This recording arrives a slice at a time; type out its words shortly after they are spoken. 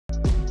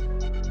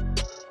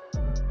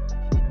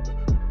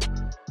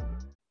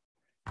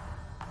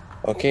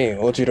Okay,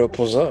 Ojiro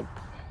pulls up.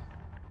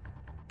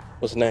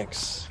 What's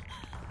next?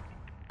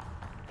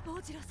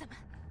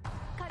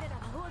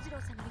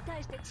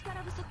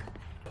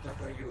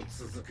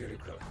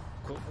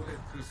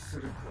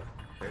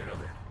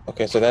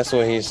 Okay, so that's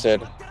what he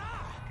said.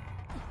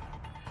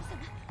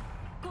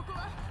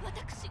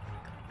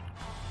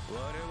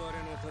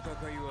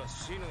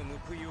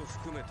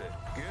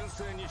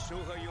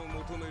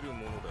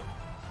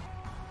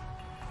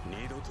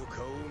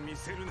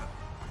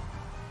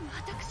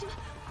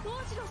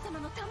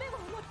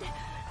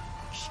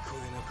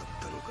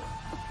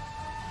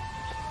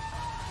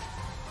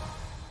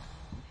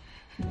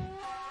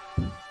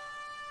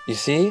 You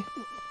see?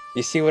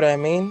 You see what I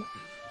mean?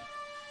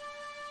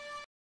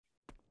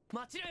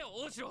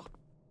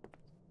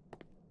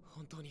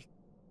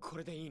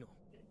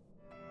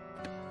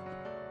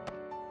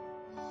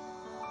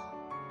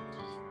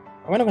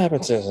 I wonder what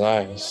happened to his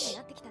eyes.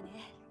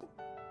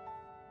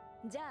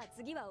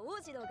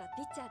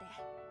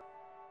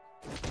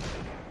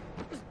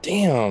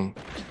 Damn.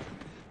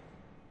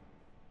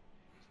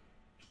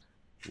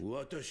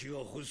 私が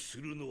欲す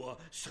るのは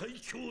最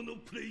強の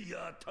プレイ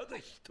ヤーただ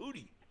一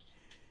人。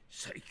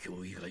最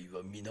強以外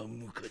は皆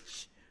無価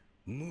値、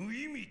無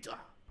意味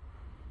だ。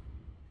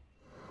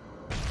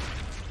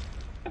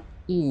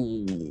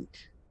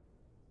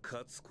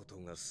勝つこと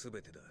が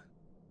全てだ。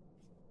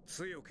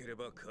強けれ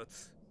ば勝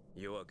つ、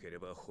弱けれ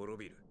ば滅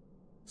びる。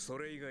そ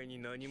れ以外に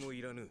何も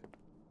いらぬ。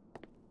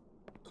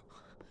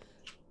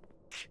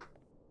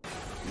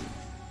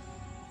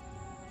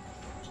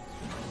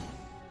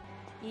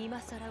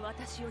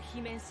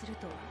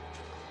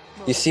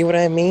You see what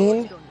I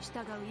mean?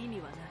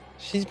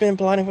 She's been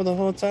plotting for the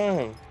whole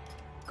time.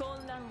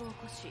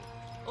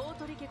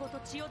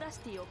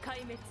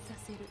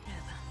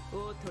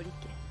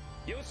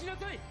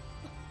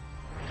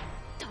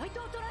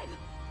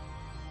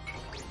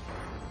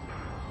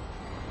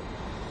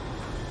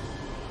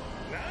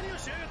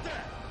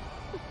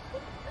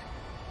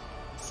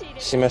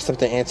 She messed up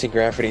the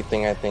anti-gravity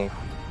thing, I think.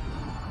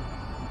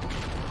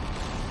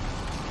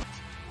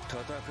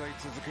 戦い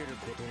続ける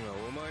ことが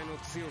お前の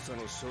強さ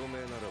の証明な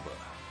らば、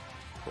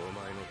お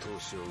前の闘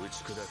志を打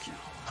ち砕き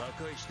破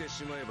壊して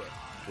しまえば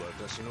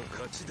私の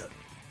勝ちだ。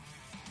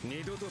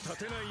二度と立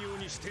てないよう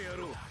にしてや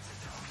ろう。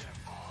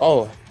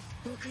Oh.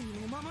 僕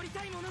にも守り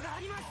たいものがあ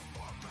ります。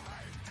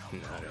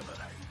ならば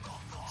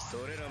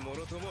それらも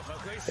ろとも破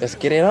壊する。 Let's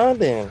get it on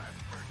then.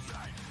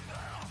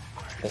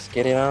 Let's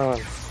get it on.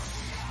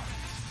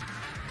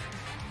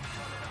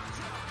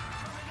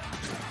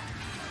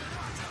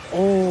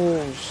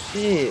 Oh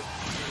shit.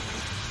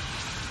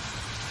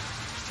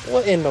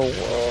 What in the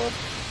world?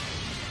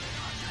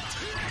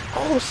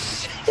 Oh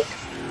shit.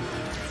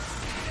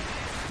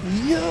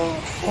 Yo.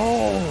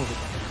 Oh.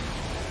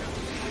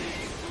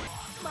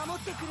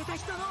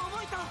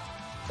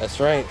 That's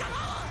right.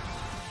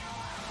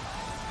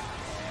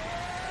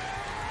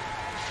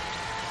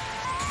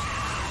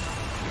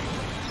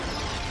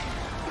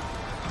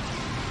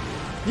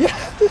 Yeah,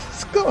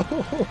 let's go.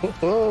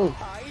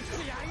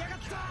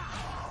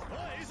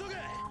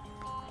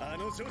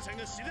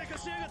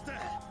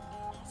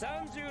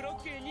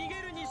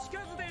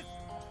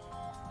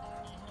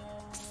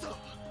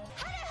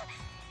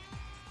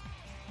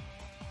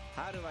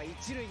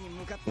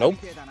 Nope.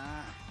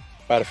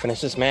 About to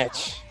finish this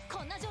match.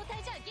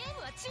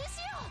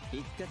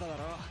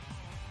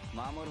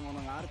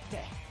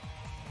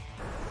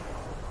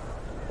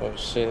 Oh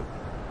shit.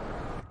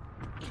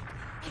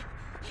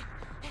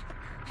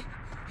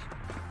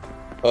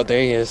 Oh,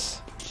 there he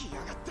is.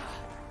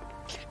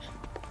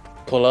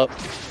 Pull up.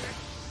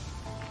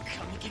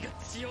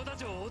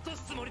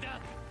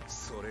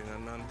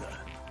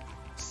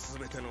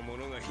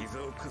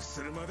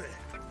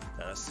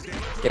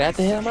 Get out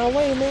the hell of my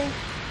way, man.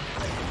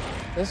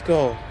 Let's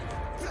go.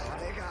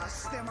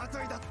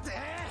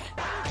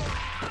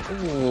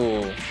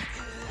 Ooh.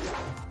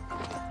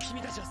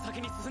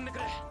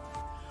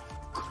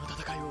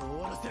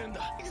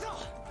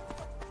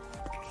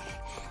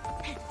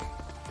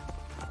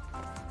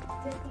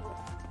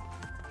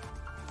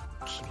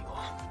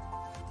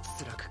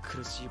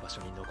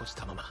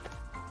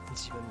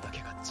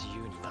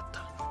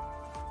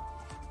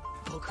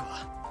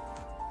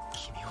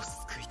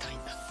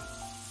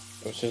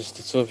 It's just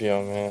the two of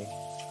y'all, man.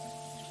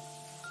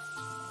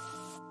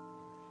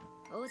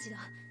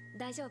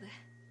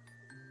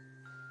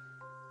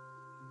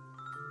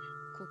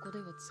 ここで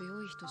は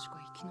強い人しか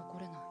生き残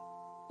れない。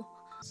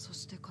そ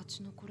して勝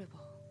ち残れ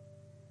ば、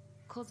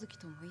和樹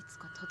ともいつ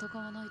か戦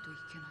わないとい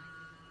けな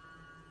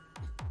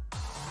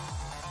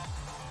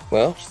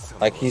い。 Well,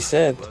 like he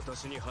said.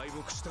 私に敗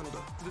北したのだ。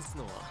です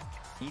のは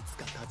いつ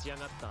か立ち上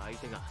がった相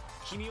手が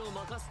君を負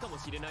かすかも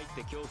しれないっ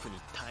て恐怖に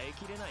耐え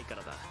きれないか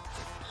らだ。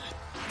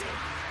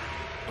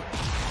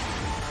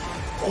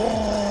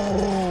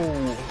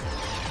Oh.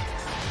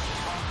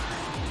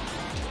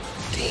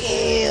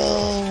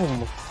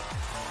 Damn.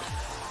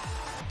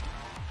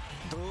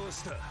 どう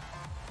した？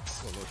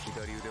その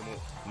左腕も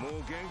もう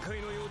限界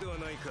のようでは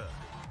ないか。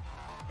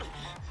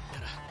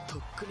と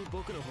っくに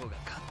僕の方が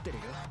勝ってる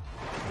よ。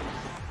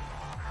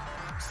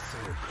そ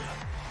うか。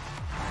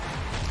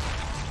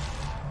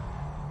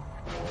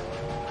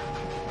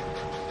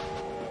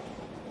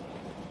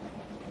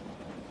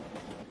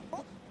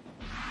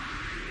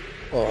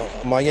Oh,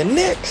 my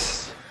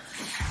Knicks!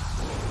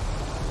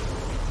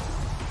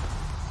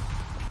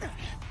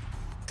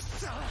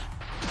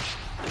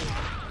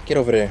 Get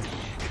over there.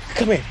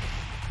 Come here.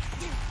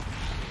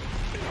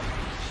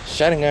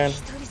 Shotgun.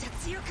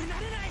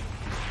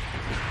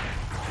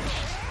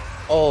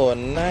 Oh,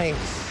 nice.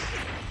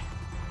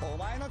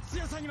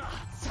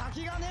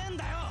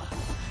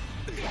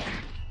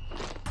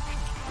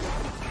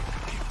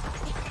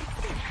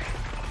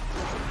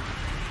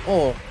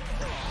 Oh.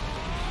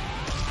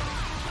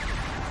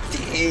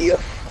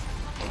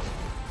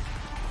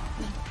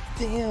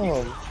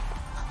 Damn.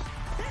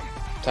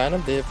 Time to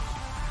dip.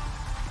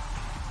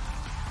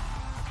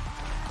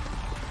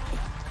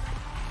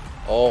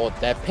 Oh,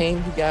 that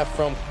pain he got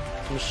from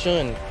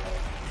Shun.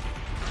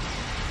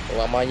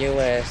 Oh, I'm on your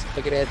ass.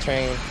 Look at that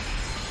train.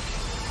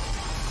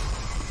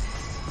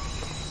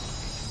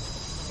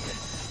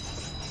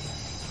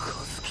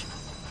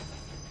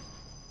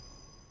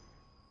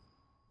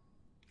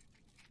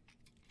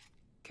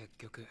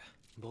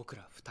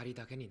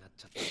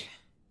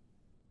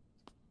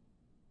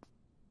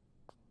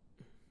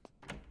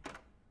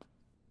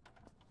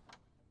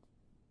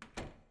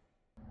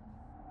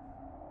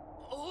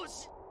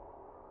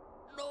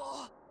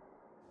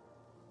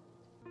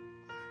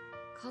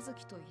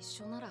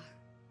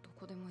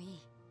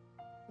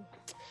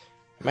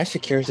 I'm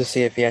actually curious to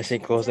see if he actually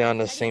goes down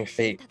the same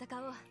fate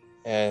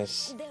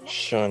as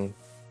Shun.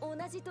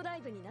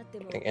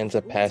 Like, ends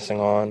up passing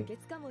on.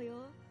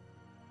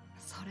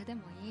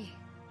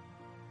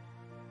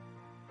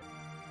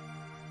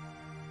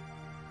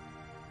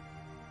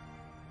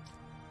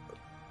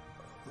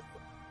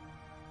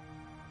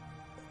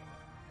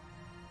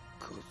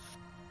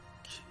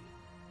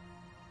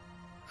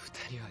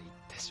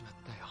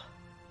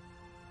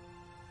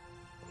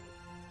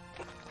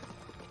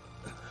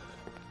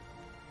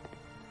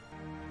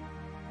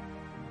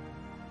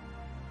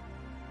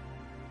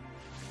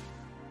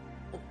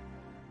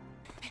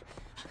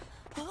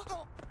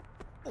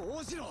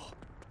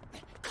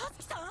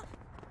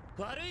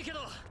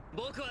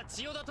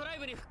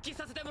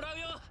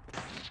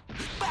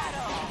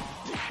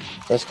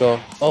 Let's go.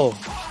 Oh.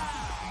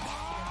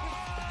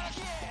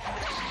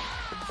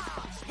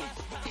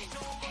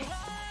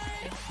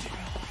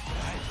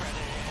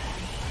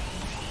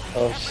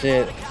 Oh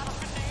shit.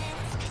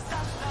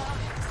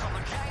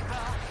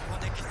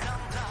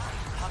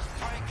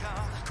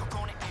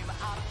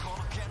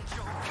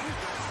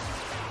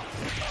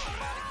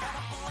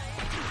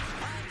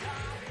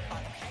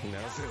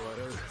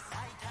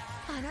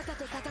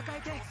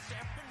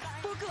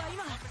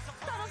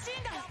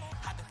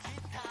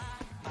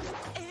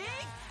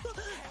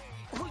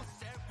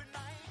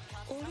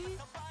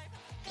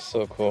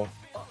 So cool.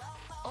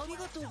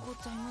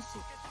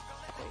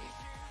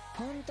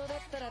 本当だっ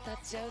たらタッ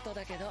チアウト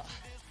だけど、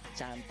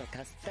ちゃんと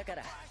かすったか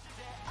ら。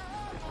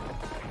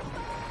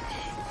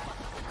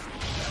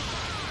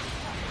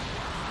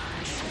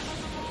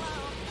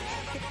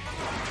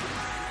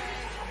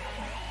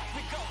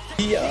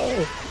Yo.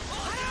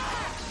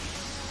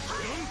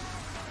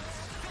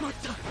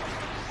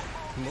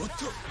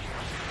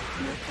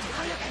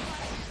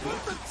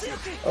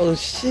 Oh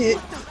shit.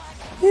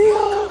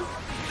 Yo.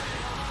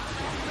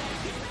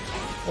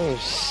 Oh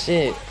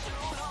shit.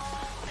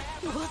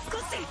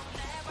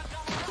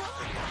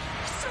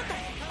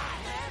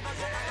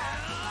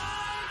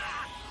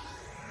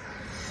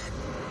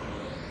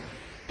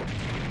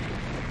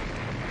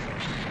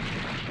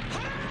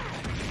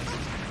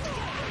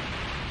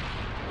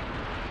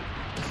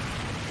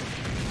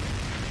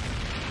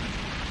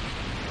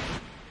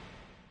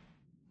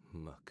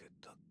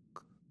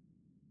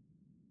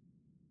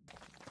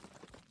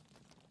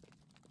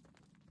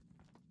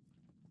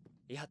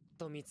やっ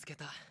と見つけ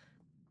た。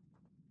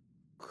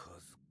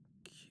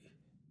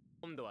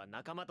今度は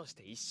仲間とし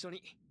て一緒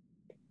に。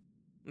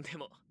で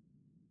も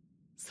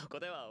そこ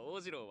では王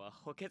次郎は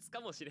補欠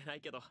かもしれな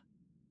いけど。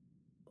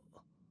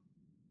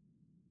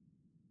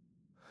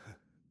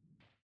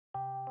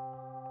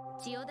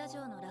千代田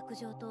城の落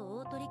城と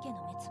大鳥家の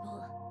滅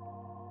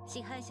亡。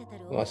支配者た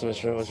る Lots of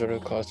Showdown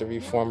caused the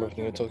reform of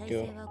New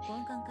Tokyo.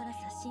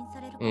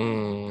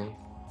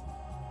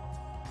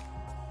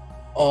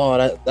 Oh,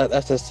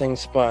 that's the same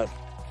spot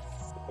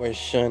where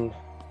Shun.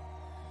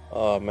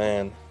 Oh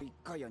man.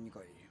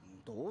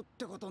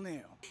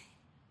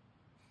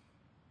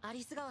 ア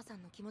リス川さ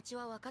んの気持ち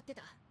は分かって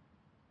た。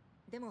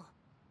でも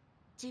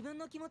自分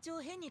の気持ち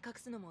を変に隠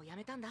すのもや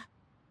めたんだ。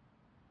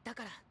だ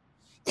から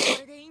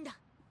それでいいんだ。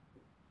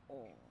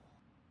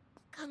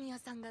神谷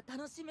さんが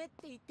楽しめっ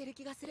て言ってる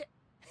気がする。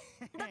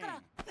だか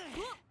ら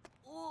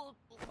お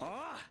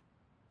あ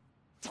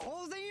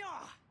当然よ。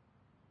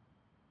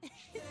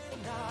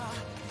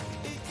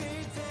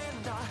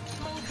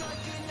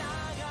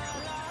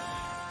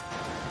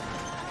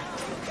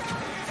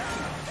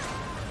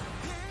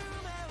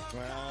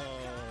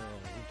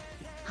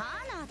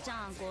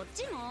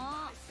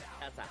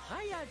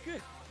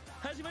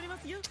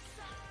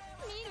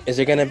Is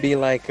it gonna be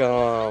like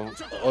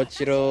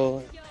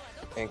Ochiro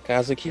and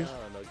Kazuki?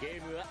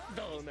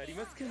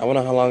 I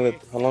wonder how long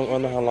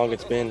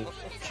it's been.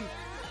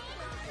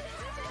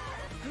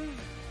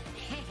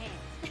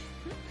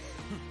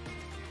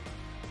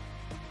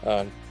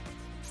 Oh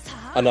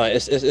no,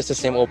 it's the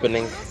same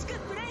opening.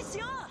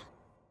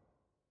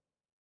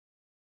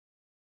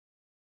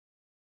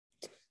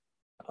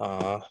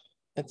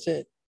 That's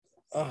it.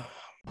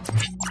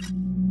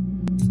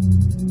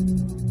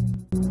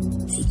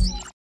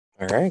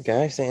 Alright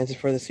guys, the answer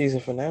for the season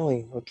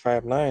finale of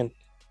Tribe 9.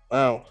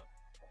 Wow.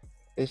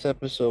 This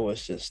episode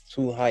was just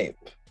too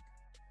hype.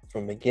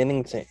 From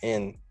beginning to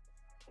end.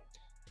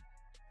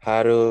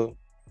 Haru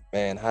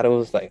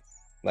was like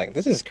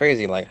this is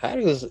crazy. Like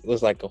Haru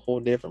was like a whole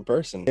different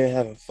person. They're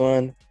having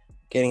fun,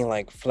 getting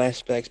like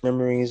flashbacks,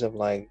 memories of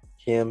like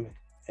him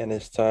and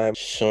his time.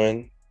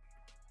 Shun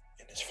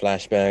and his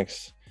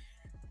flashbacks.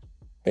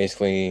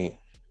 Basically,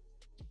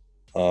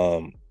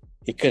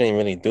 he couldn't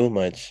really do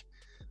much,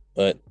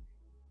 but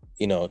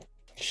you know,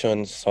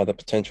 Shun saw the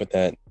potential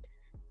that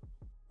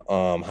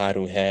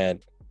Haru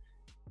had,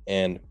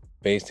 and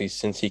basically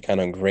since he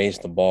kind of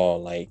grazed the ball,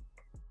 like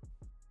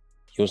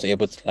he was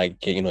able to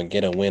like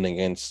get a win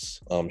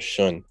against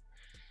Shun.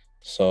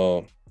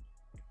 So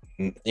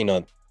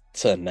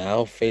to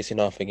now facing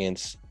off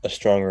against a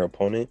stronger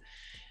opponent,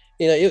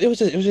 it was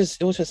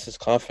just his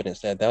confidence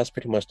that was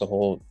pretty much the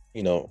whole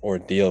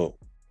ordeal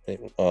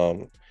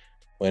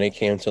when it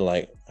came to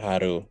like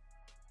Haru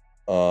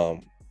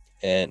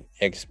and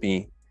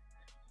XB.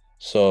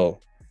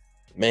 So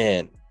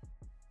man,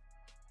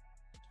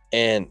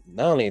 and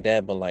not only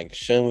that, but like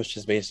Shun was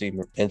just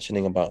basically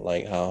mentioning about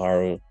like how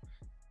Haru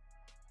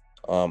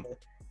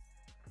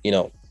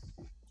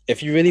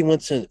if you really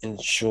want to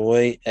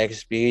enjoy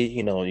XB,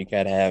 you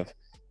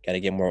gotta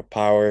get more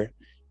power,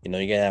 you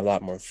gotta have a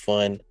lot more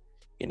fun,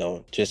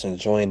 just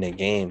enjoying the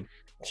game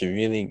to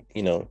really,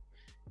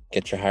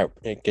 get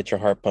your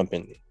heart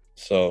pumping.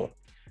 So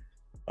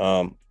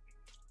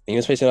he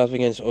was facing off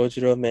against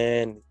Ojiro,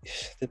 man.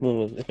 This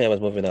man was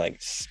moving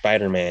like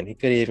Spider-Man. He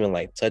couldn't even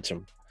like touch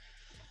him.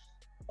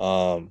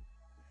 And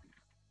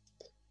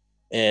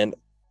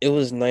it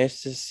was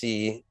nice to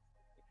see,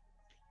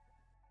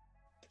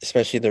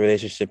 especially the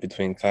relationship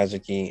between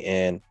Kazuki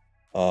and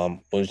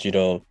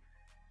Ojiro,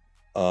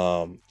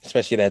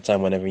 especially that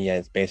time whenever he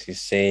had basically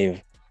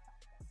saved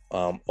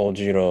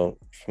Ojiro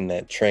from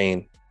that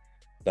train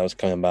that was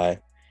coming by.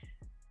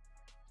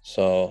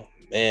 So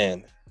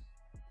man,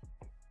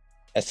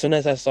 as soon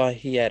as I saw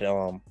he had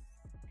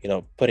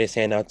put his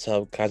hand out to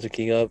help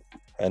Kazuki up,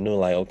 I knew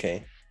like,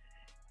 okay,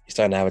 he's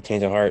starting to have a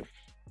change of heart.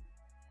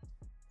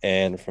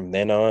 And from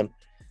then on,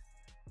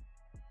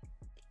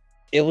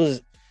 it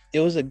was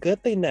a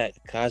good thing that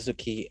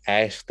Kazuki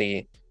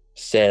actually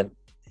said,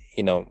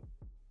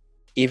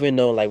 even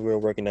though like we were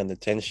working on the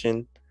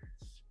tension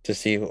to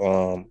see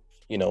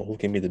who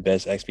can be the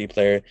best XP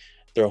player,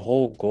 their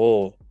whole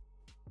goal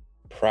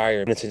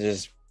prior to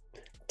just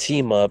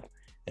team up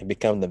and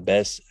become the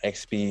best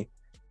XP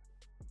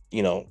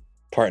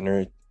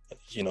partner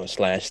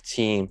slash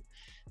team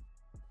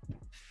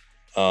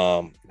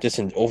just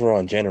in overall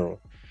in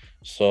general.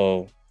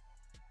 So,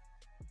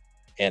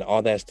 and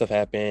all that stuff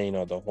happened,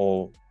 the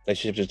whole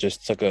relationship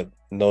just took a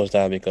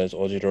nosedive because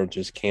Ojiro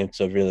just came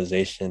to a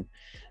realization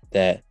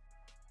that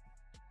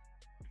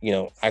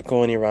I can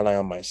only rely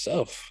on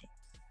myself.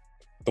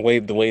 The way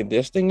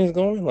this thing is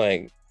going,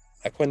 like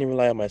I couldn't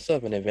rely on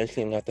myself, and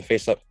eventually I'm gonna have to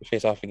face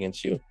off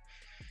against you.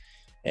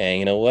 And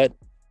you know what?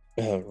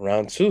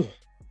 Round 2.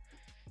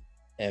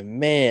 And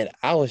man,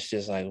 I was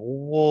just like,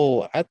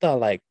 whoa! I thought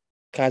like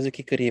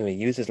Kazuki could even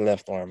use his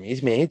left arm.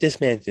 This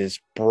man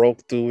just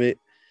broke through it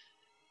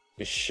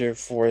with sheer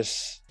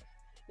force.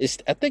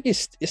 I think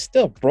it's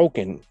still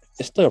broken.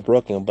 It's still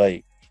broken,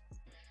 but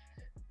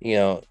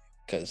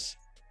because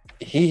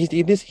he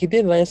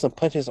did land some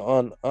punches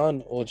on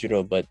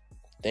Ojiro, but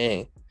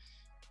dang,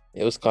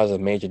 it was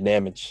causing major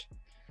damage.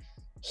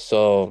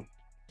 So,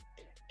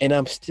 and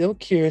I'm still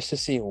curious to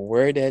see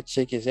where that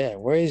chick is at.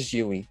 Where is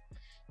Yui?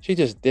 She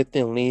just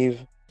didn't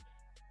leave.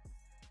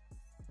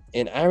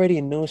 And I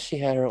already knew she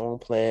had her own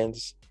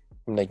plans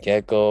from the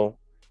get-go.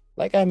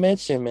 Like I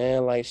mentioned,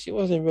 man, like she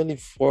wasn't really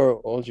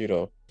for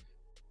Ojiro.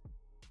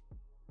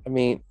 I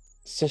mean,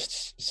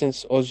 since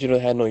Ojiro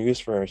had no use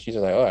for her, she's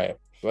just like, all right,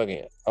 fuck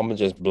it. I'm gonna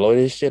just blow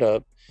this shit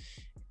up,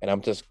 and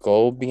I'm just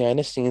go behind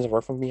the scenes,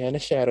 work from behind the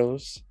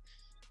shadows,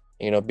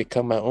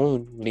 become my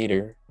own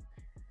leader,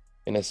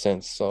 in a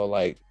sense. So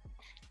like,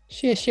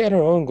 she had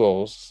her own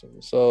goals.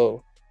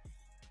 So,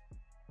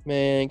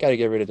 man, gotta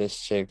get rid of this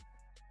chick.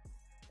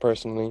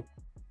 Personally,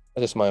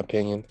 that's just my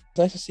opinion. It's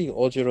nice to see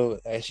Ojiro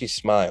actually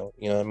smile.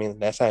 You know what I mean?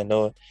 That's how I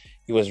know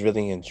he was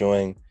really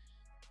enjoying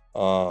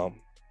the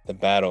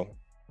battle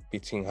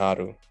between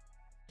Haru.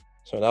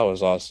 So that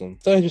was awesome.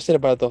 So interested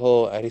about the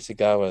whole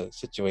Arisagawa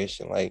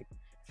situation. Like,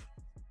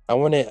 I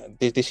wanted,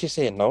 did she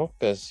say no?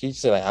 Because she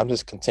said like, I'm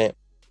just content,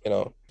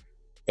 with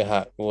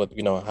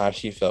how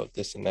she felt,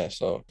 this and that.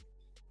 So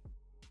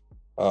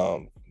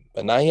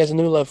But now he has a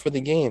new love for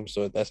the game,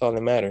 so that's all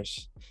that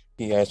matters.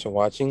 You guys for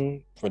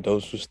watching. For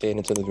those who stayed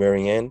until the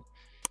very end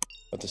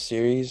of the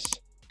series,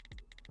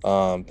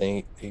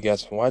 thank you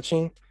guys for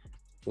watching.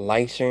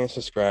 Like, share, and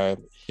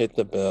subscribe. Hit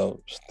the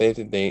bell. Stay up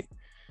to date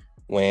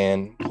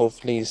when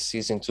hopefully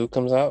season 2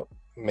 comes out.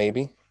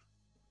 Maybe.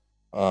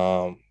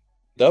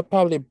 They'll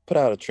probably put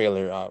out a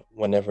trailer out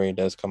whenever it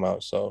does come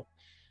out. So,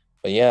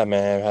 but yeah,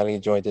 man, I highly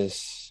enjoyed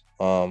this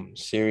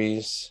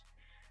series.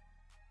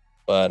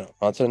 But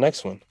on to the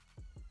next one.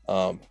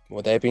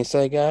 With that being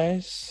said,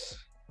 guys,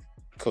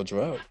 Coach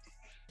out.